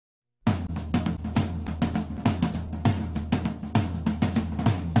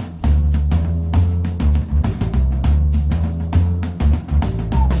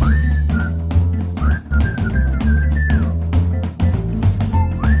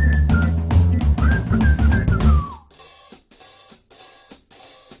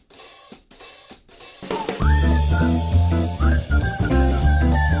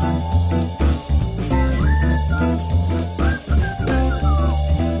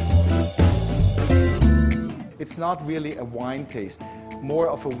it's not really a wine taste, more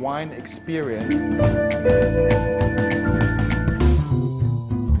of a wine experience.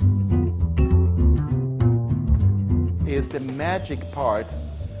 Is the magic part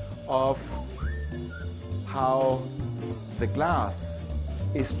of how the glass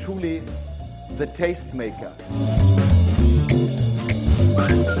is truly the taste maker.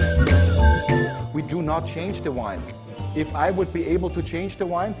 We do not change the wine. If I would be able to change the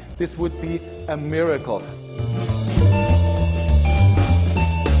wine, this would be a miracle.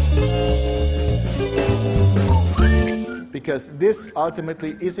 Because this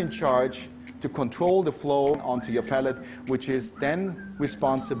ultimately is in charge to control the flow onto your palate, which is then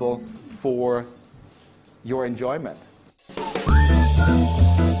responsible for your enjoyment.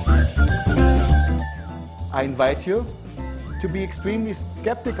 I invite you to be extremely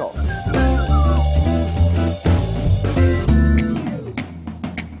skeptical.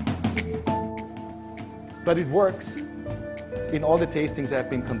 But it works in all the tastings I've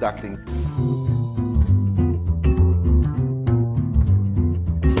been conducting.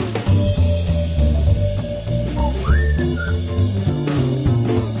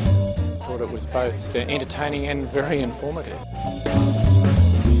 It was both entertaining and very informative.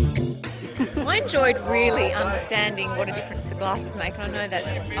 I enjoyed really understanding what a difference the glasses make. I know that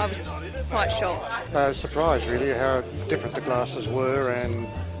I was quite shocked. Surprised really how different the glasses were, and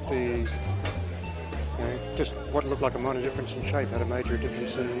the just what looked like a minor difference in shape had a major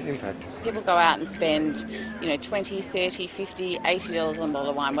difference in impact. People go out and spend, $20, $30, $50, $80 on a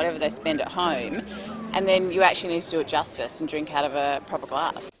bottle of wine, whatever they spend at home, and then you actually need to do it justice and drink out of a proper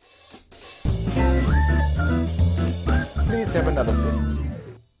glass. Please have another sip.